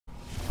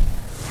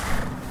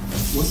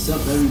What's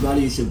up,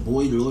 everybody? It's your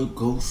boy Lord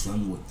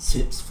Ghoson with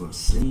tips for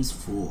Sims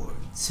 4.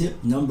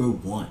 Tip number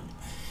 1.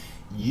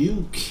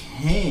 You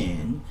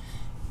can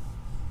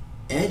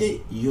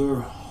edit your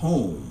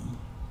home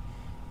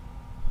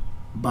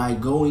by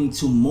going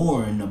to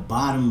more in the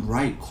bottom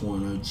right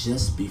corner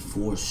just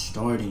before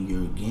starting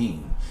your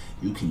game.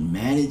 You can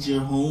manage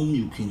your home,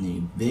 you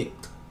can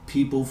evict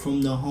people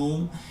from the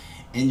home,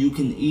 and you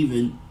can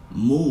even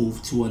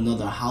move to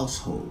another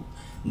household.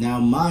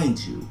 Now,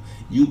 mind you,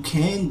 you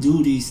can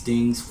do these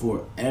things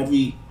for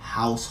every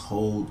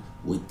household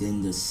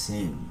within The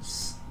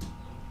Sims.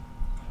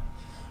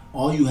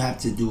 All you have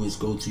to do is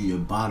go to your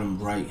bottom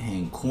right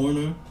hand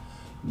corner,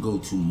 go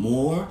to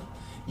more.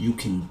 You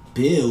can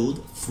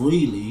build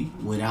freely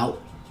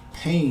without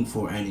paying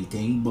for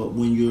anything, but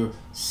when your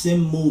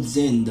sim moves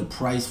in, the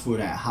price for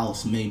that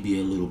house may be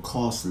a little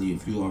costly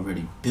if you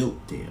already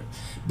built there.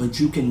 But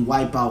you can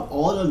wipe out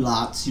all the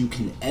lots, you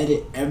can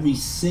edit every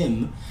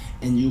sim,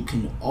 and you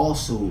can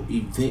also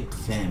evict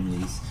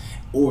families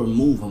or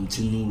move them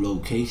to new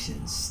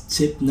locations.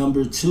 Tip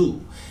number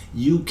 2,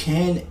 you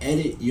can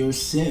edit your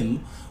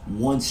sim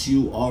once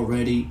you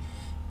already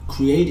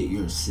created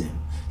your sim.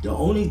 The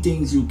only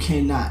things you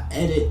cannot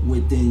edit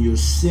within your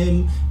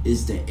sim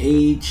is the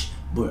age,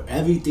 but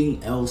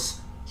everything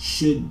else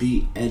should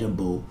be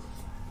editable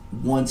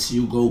once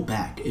you go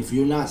back. If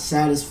you're not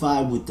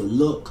satisfied with the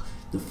look,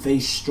 the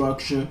face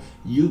structure,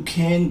 you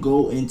can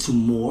go into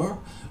more,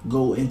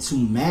 go into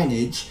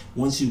manage.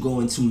 Once you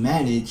go into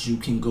manage, you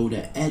can go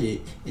to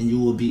edit and you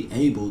will be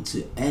able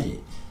to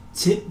edit.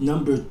 Tip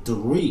number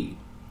 3,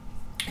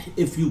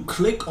 if you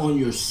click on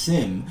your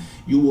sim,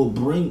 you will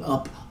bring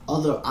up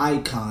other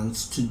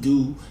icons to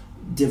do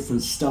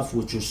different stuff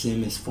with your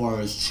sim as far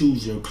as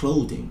choose your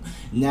clothing.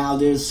 Now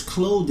there's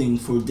clothing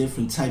for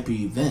different type of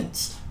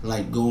events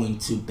like going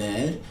to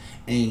bed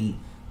and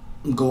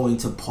going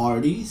to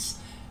parties.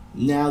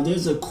 Now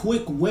there's a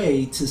quick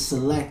way to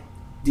select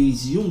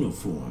these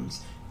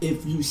uniforms.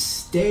 If you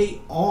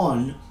stay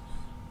on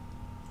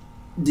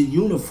the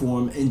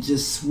uniform and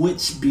just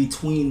switch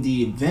between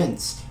the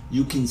events,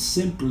 you can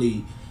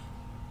simply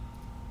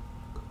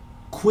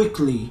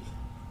quickly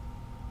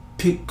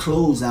pick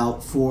clothes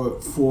out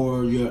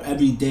for your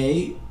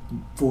everyday,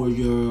 for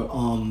your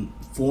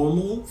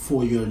formal,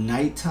 for your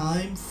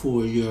nighttime,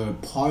 for your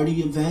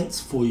party events,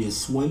 for your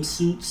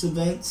swimsuits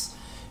events.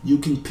 You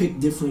can pick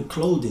different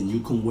clothing. You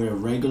can wear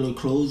regular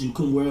clothes. You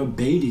can wear a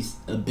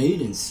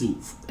bathing suit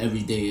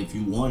every day if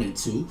you wanted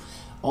to.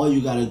 All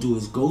you gotta do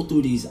is go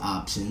through these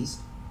options.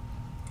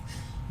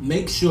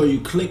 Make sure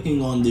you're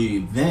clicking on the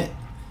event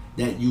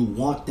that you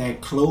want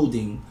that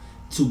clothing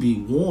to be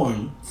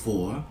worn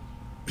for.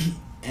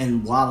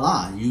 And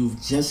voila,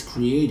 you've just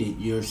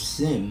created your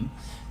sim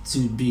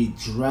to be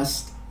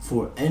dressed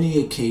for any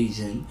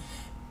occasion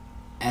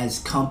as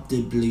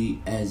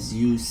comfortably as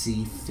you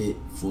see fit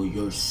for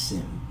your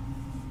sim.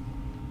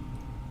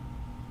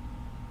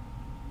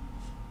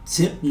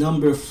 Tip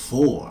number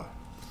 4.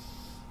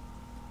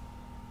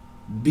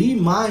 Be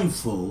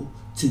mindful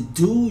to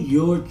do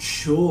your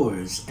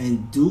chores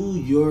and do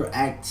your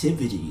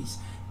activities.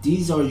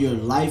 These are your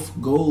life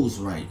goals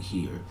right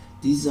here.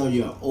 These are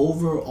your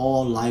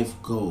overall life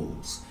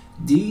goals.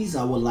 These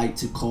I would like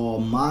to call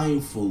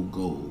mindful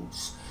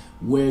goals,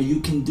 where you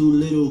can do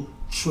little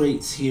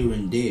traits here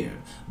and there,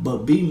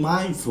 but be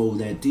mindful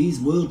that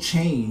these will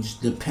change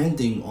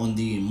depending on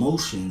the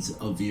emotions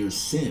of your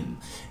sim.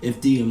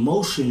 If the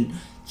emotion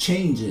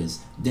changes,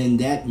 then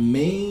that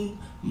main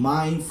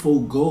mindful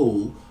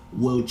goal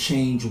will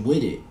change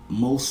with it,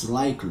 most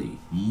likely,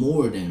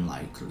 more than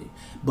likely.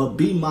 But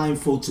be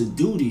mindful to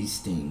do these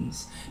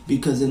things,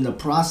 because in the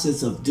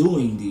process of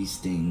doing these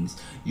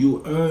things,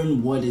 you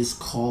earn what is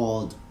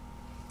called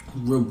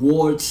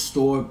reward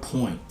store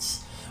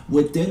points.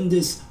 Within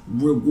this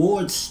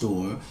reward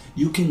store,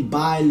 you can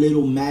buy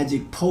little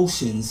magic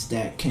potions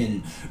that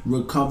can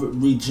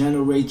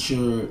regenerate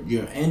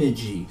your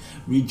energy,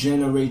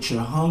 regenerate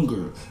your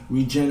hunger,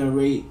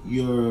 regenerate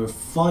your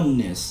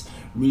funness,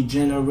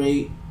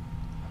 regenerate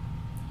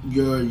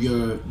your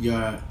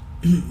your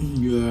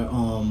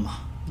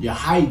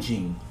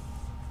hygiene.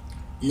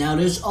 Now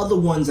there's other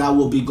ones I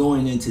will be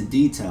going into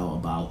detail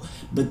about,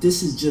 but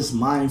this is just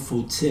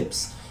mindful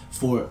tips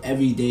for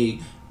everyday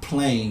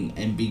playing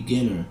and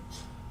beginner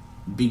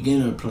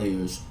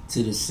players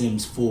to The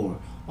Sims 4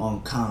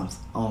 on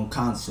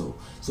console.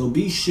 So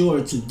be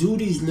sure to do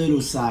these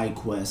little side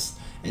quests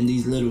and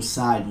these little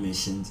side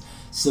missions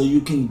so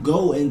you can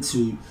go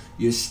into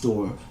your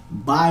store,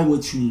 buy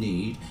what you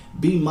need.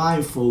 Be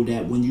mindful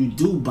that when you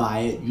do buy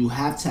it, you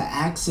have to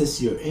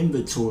access your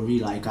inventory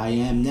like I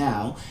am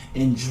now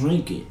and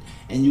drink it,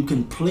 and you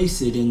can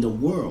place it in the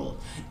world.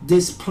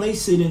 This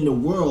place it in the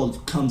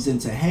world comes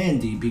into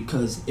handy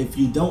because if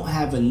you don't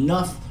have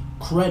enough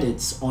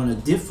credits on a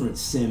different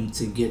sim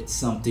to get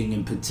something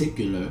in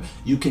particular,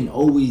 you can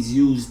always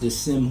use the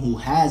sim who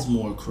has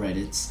more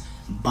credits,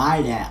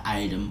 buy that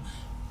item,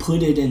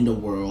 put it in the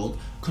world,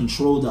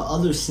 control the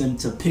other sim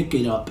to pick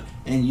it up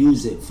and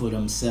use it for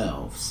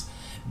themselves.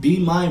 Be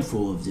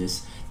mindful of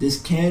this. This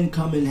can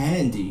come in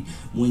handy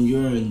when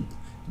you're in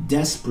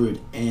desperate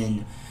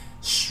and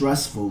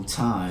stressful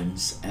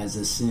times as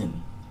a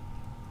sim.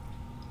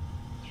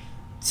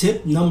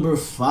 Tip number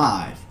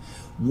 5.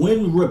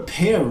 When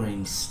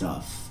repairing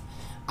stuff,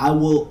 I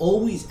will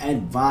always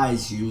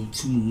advise you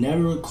to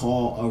never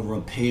call a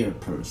repair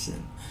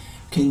person.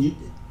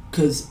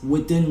 Because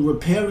within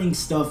repairing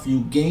stuff,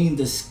 you gain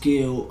the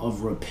skill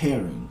of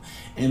repairing.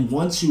 And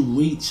once you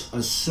reach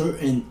a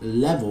certain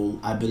level,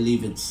 I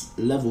believe it's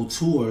level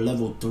 2 or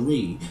level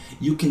 3,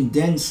 you can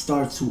then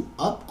start to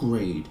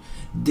upgrade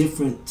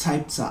different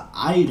types of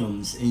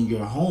items in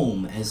your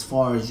home, as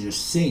far as your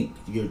sink,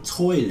 your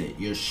toilet,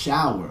 your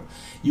shower.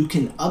 You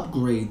can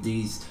upgrade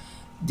these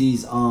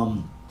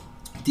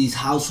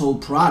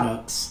household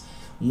products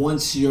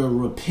once your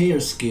repair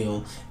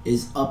skill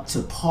is up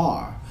to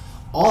par.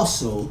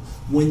 Also,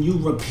 when you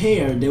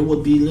repair, there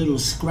will be little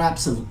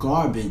scraps of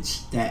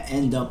garbage that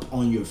end up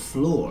on your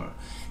floor.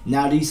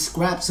 Now, these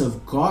scraps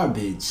of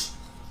garbage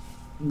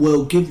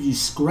will give you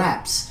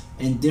scraps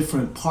and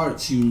different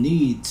parts you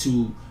need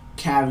to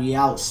carry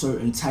out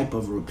certain type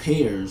of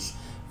repairs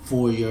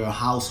for your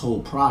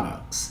household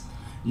products.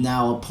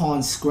 Now,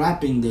 upon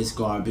scrapping this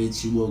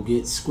garbage, you will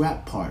get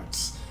scrap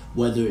parts,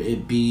 whether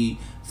it be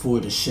for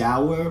the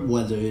shower,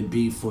 whether it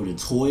be for the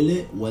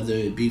toilet, whether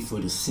it be for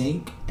the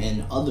sink,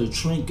 and other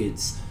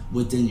trinkets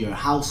within your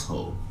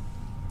household.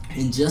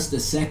 In just a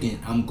second,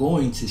 I'm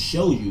going to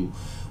show you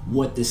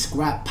what the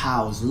scrap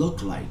piles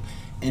look like,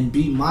 and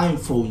be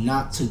mindful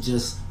not to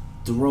just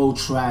throw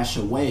trash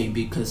away,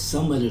 because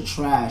some of the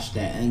trash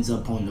that ends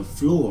up on the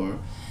floor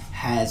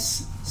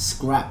has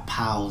scrap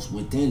piles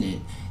within it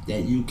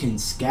that you can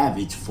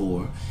scavenge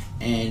for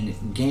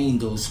and gain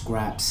those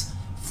scraps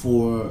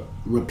for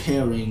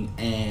repairing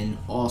and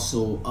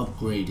also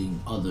upgrading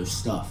other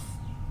stuff.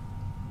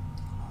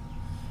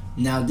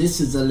 Now, this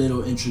is a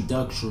little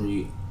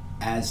introductory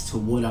as to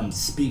what I'm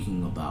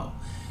speaking about.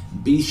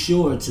 Be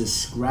sure to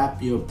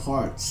scrap your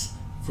parts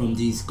from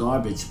these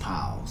garbage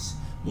piles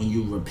when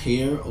you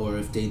repair, or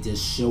if they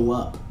just show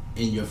up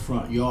in your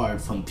front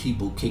yard from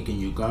people kicking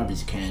your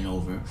garbage can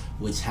over,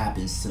 which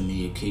happens to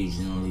me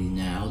occasionally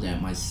now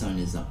that my son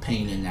is a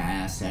pain in the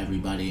ass to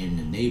everybody in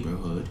the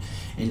neighborhood.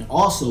 And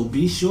also,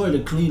 be sure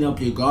to clean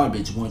up your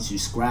garbage once you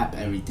scrap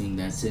everything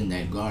that's in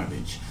that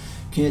garbage.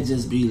 Can't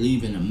just be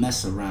leaving a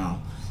mess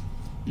around.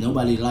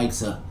 Nobody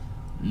likes a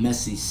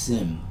messy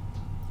sim.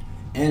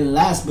 And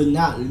last but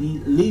not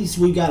least,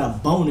 we got a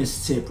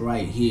bonus tip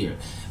right here.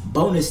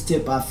 Bonus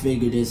tip, I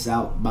figured this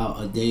out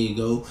about a day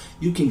ago.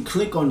 You can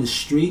click on the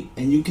street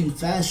and you can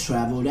fast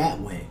travel that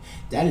way.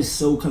 That is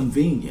so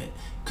convenient,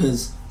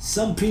 because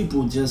some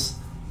people just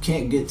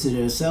can't get to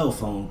their cell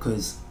phone,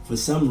 because for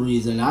some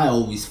reason I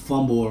always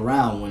fumble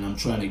around when I'm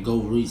trying to go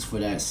reach for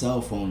that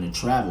cell phone and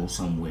travel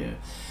somewhere.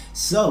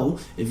 So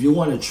if you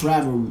want to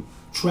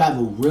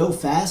travel real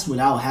fast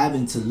without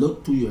having to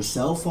look through your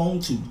cell phone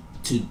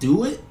to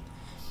do it,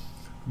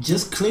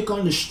 just click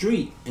on the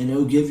street and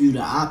it'll give you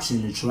the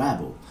option to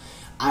travel.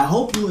 I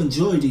hope you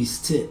enjoy these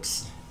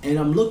tips, and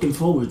I'm looking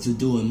forward to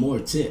doing more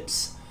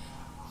tips.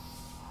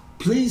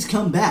 Please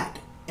come back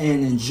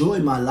and enjoy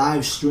my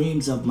live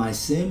streams of my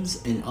Sims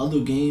and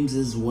other games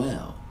as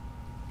well.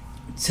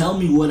 Tell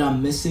me what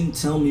I'm missing,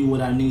 tell me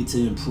what I need to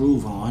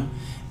improve on,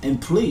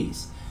 and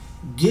please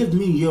give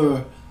me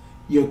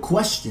your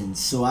questions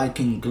so I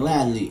can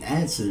gladly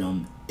answer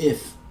them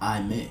if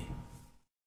I may.